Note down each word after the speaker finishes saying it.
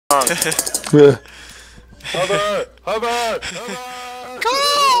wrong. Hover! Hover! Hover!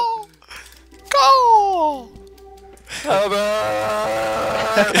 Go! Go! Hover!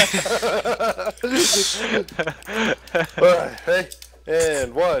 Alright, hey.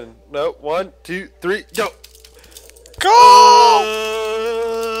 And one, 2, 3, go! Go!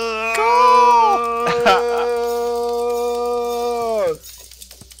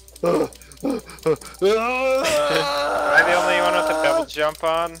 Am I the only one with a double jump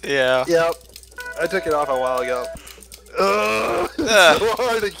on? Yeah. Yep. I took it off a while ago. It's so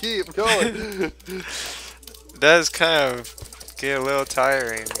hard to keep going. It does kind of get a little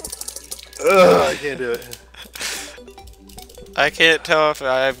tiring. I can't do it. I can't tell if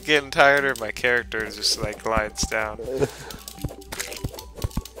I'm getting tired or my character just like glides down.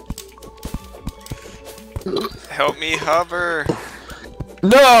 Help me hover!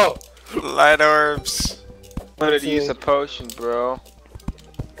 No! Light orbs! I'm gonna use a potion, bro.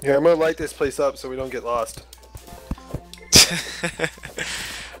 Here, I'm gonna light this place up so we don't get lost.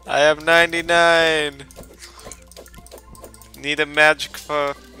 I have 99! Need to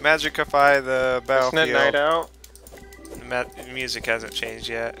magicify the battlefield. Isn't it night out? The music hasn't changed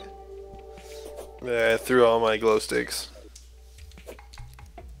yet. Yeah, I threw all my glow sticks.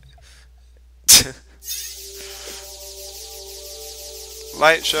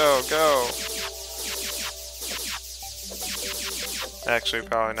 Light show, go! Actually,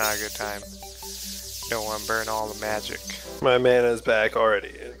 probably not a good time. Don't want to burn all the magic. My mana's back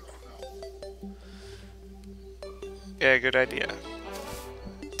already. Yeah, good idea.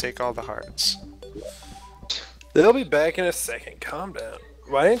 Take all the hearts. They'll be back in a second. Calm down.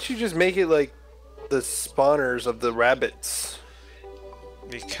 Why didn't you just make it like the spawners of the rabbits?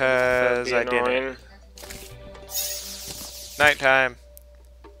 Because I didn't. Nighttime.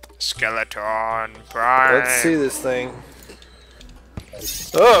 Skeletron Prime. Let's see this thing.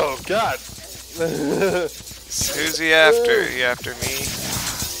 Oh God! Who's he after? He after me?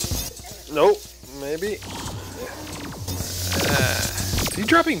 Nope. Maybe. Is he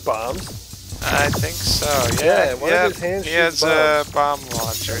dropping bombs? I think so. Yeah, Yeah. one of his hands He shoots has a bomb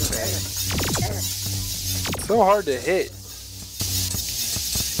launcher thing. It's so hard to hit.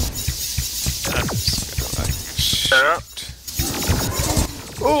 I'm just gonna like shoot.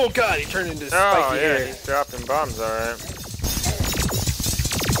 Oh God! He turned into spiky Oh yeah, hair. he's dropping bombs, alright.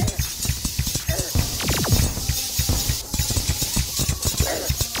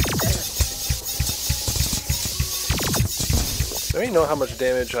 I don't even know how much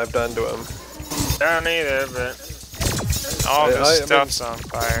damage I've done to him. I don't either, but All I the mean- stuff's on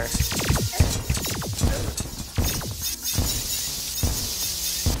fire.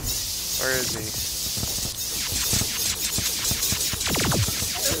 Where is he?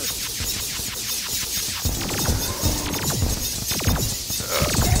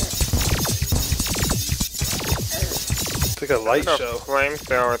 It's like a light the show.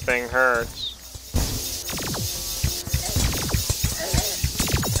 flamethrower thing hurts.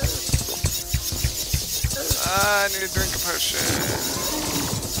 I need to drink a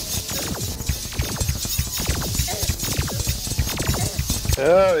potion.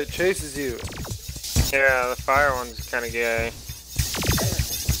 Oh, it chases you. Yeah, the fire one's kind of gay.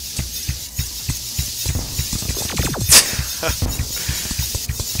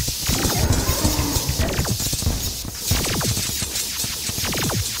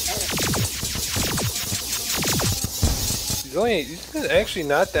 He's actually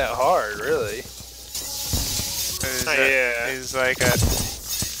not that hard, really. Yeah. He's like at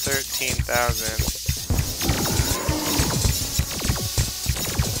 13,000.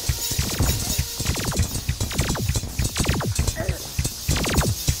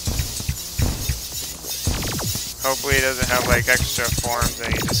 Hopefully he doesn't have like extra forms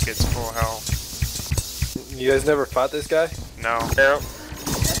and he just gets full health. You guys never fought this guy? No. Yep.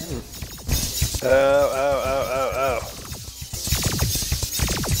 Oh.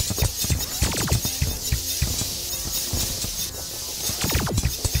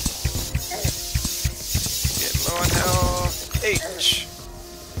 Get low on health. H.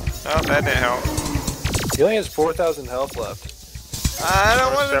 Oh, that didn't help. He only has 4,000 health left. I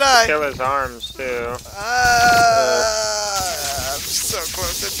don't want to Except die. kill his arms too. I'm so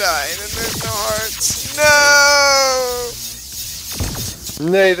close to dying and there's no hearts. No!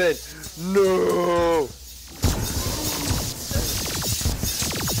 Nathan! No!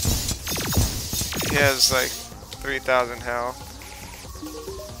 He has like 3,000 health.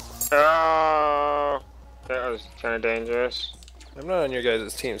 Oh, that was kind of dangerous. I'm not on your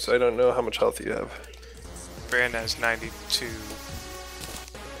guys' team, so I don't know how much health you have. Brandon has 92.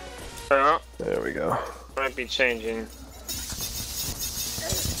 Oh, There we go. might be changing.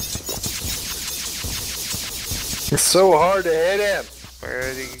 It's so hard to hit him. Where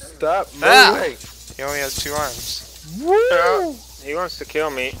did he? Stop moving. Ah! He only has 2 arms. Woo! He wants to kill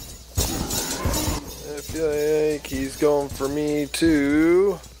me. I feel like he's going for me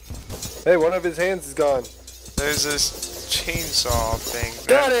too. Hey, one of his hands is gone. There's this chainsaw thing.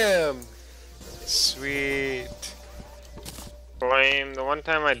 Got him! Sweet. Blame. The one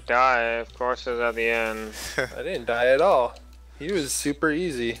time I die, of course, is at the end. I didn't die at all. He was super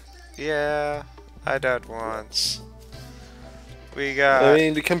easy. Yeah, I died once. We got. I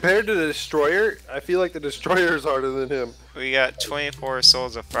mean, compared to the Destroyer, I feel like the Destroyer is harder than him. We got 24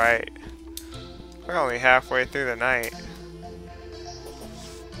 souls of fright. We're only halfway through the night.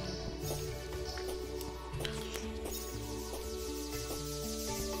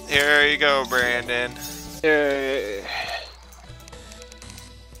 Here you go, Brandon. Let's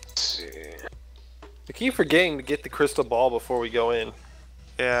see. I keep forgetting to get the crystal ball before we go in.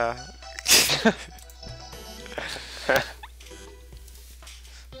 Yeah.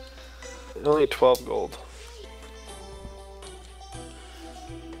 Only 12 gold.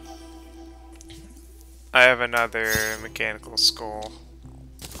 I have another mechanical skull.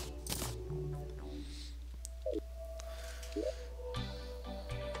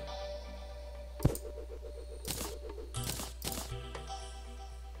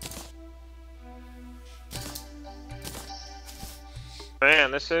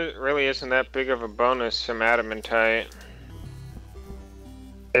 Man, this really isn't that big of a bonus from Adamantite.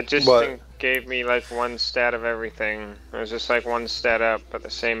 It just gave me like 1 stat of everything. It was just like 1 stat up, but the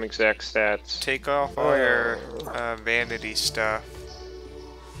same exact stats. Take off all your vanity stuff.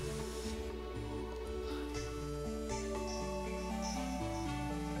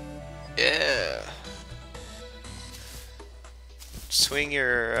 Yeah. Swing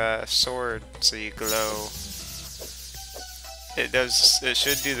your sword so you glow. It does. It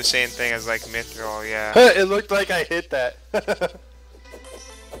should do the same thing as like Mithril, yeah. It looked like I hit that.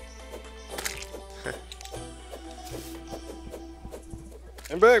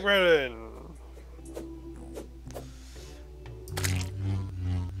 I'm back, Brandon.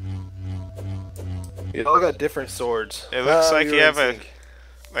 You all got different swords. It looks like you have a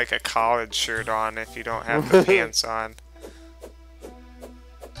college shirt on if you don't have the pants on.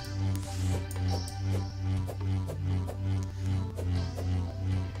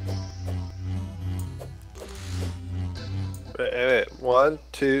 Wait, 1,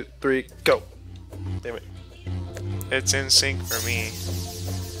 2, 3, go. Damn it. It's in sync for me.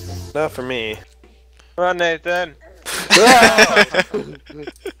 Not for me. Come on, Nathan.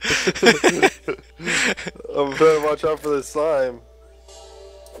 I'm trying to watch out for the slime.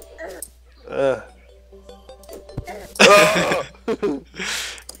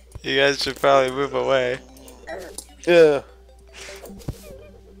 You guys should probably move away. Yeah.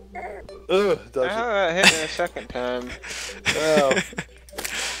 I got hit me a second time. Oh.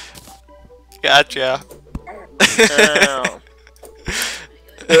 Gotcha. Ow.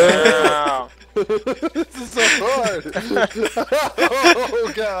 Ow. This is so hard.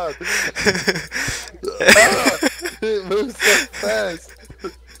 Oh god. It moves so fast.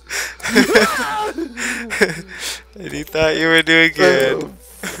 And you thought you were doing good.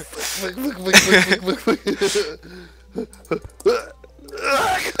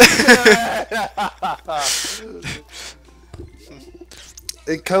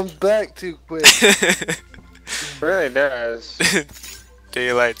 It comes back too quick. It really does.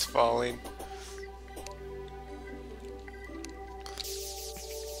 Daylight's falling.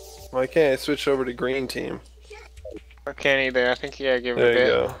 Why can't I switch over to green team? I can't either. I think you gotta give it There a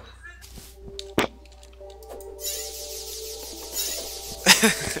you bit.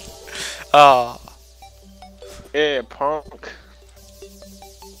 go. Oh. Yeah, punk.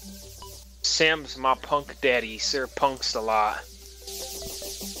 Sam's my punk daddy. Sir punks a lot.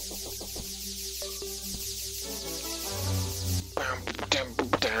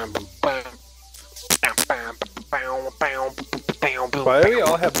 Why do we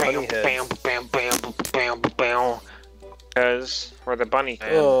all have bunny heads? Because we're the bunny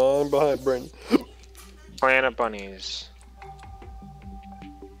clan. Oh, I'm behind Brandon. Clan of bunnies.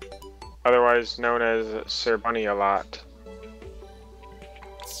 Otherwise known as Sir Bunny a lot.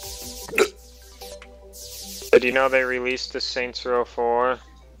 Did you know they released the Saints Row 4?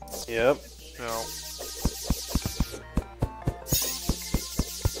 Yep. No.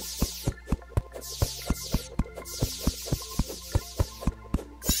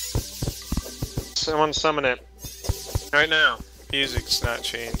 Someone summon it. Right now. Music's not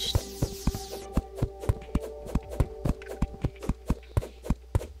changed.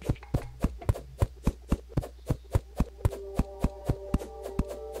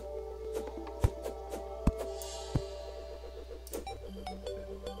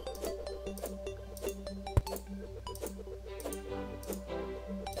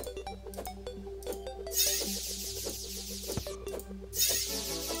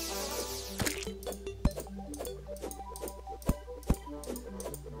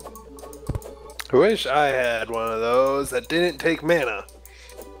 I wish I had one of those that didn't take mana.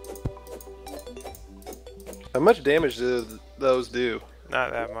 How much damage do those do?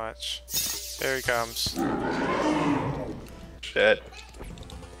 Not that much. There he comes. Shit.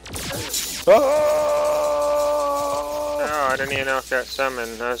 Oh! Oh, I didn't even know if that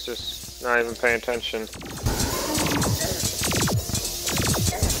summoned. I was just not even paying attention.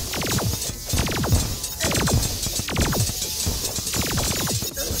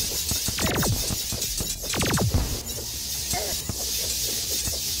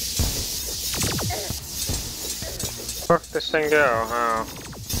 Where'd this thing go? Oh.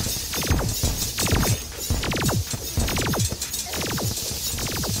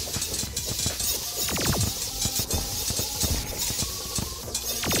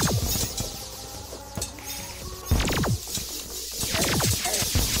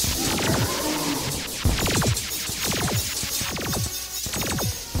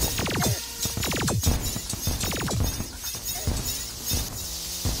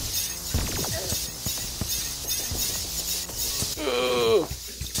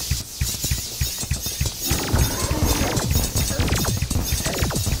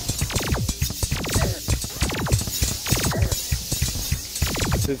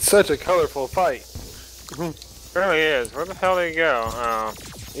 It's such a colorful fight. It really is. Where the hell did he go? Oh.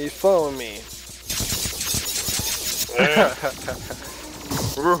 He's following me.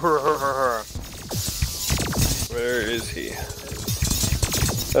 Where is he?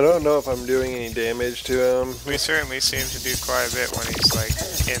 I don't know if I'm doing any damage to him. We certainly seem to do quite a bit when he's like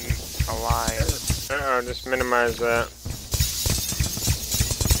in a line. Uh-oh, just minimize that.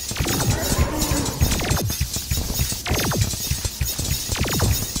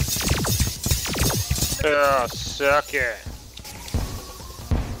 Oh, suck it.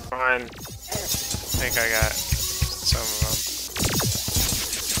 Fine. I think I got some of them.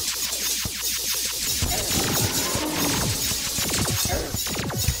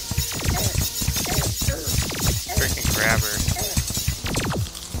 Freaking grabber.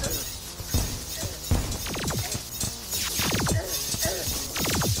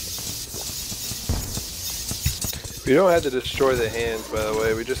 We don't have to destroy the hands, by the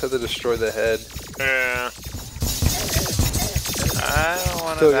way. We just have to destroy the head. Yeah. I don't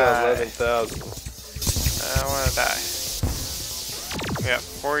want to Still die. got 11,000. I don't want to die. We got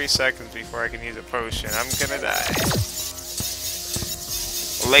 40 seconds before I can use a potion. I'm gonna die.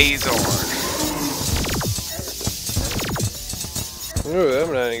 Laser. Ooh,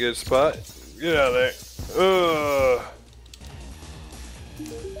 I'm not in a good spot. Get out of there. Ugh.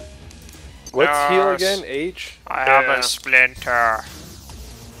 What's heal again? H? I have a splinter.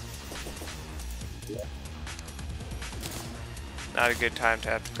 Not a good time to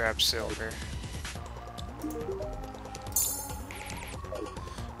have to grab silver.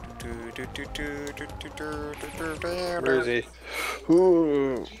 Where is he?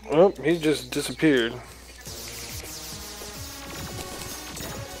 Ooh. Oh, he just disappeared.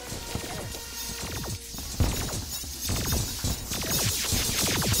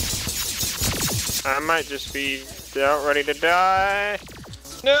 I might just be out ready to die.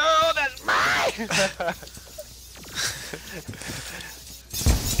 No, that's mine!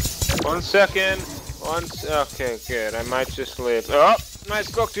 1 second. Okay, good. I might just live. Oh, I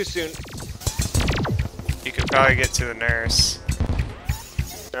spoke too soon. You could probably get to the nurse.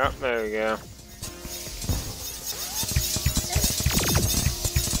 Oh, there we go.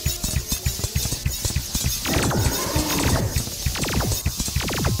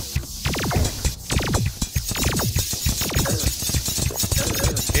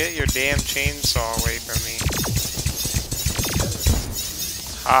 Get your damn chainsaw away from me.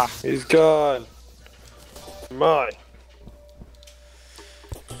 Ah. He's gone. Mine.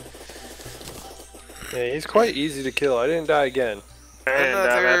 Yeah, he's quite easy to kill. I didn't die again.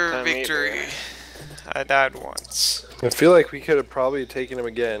 Another victory. I died once. I feel like we could have probably taken him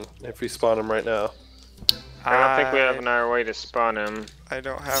again if we spawn him right now. I don't think we have another way to spawn him. I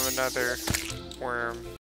don't have another worm.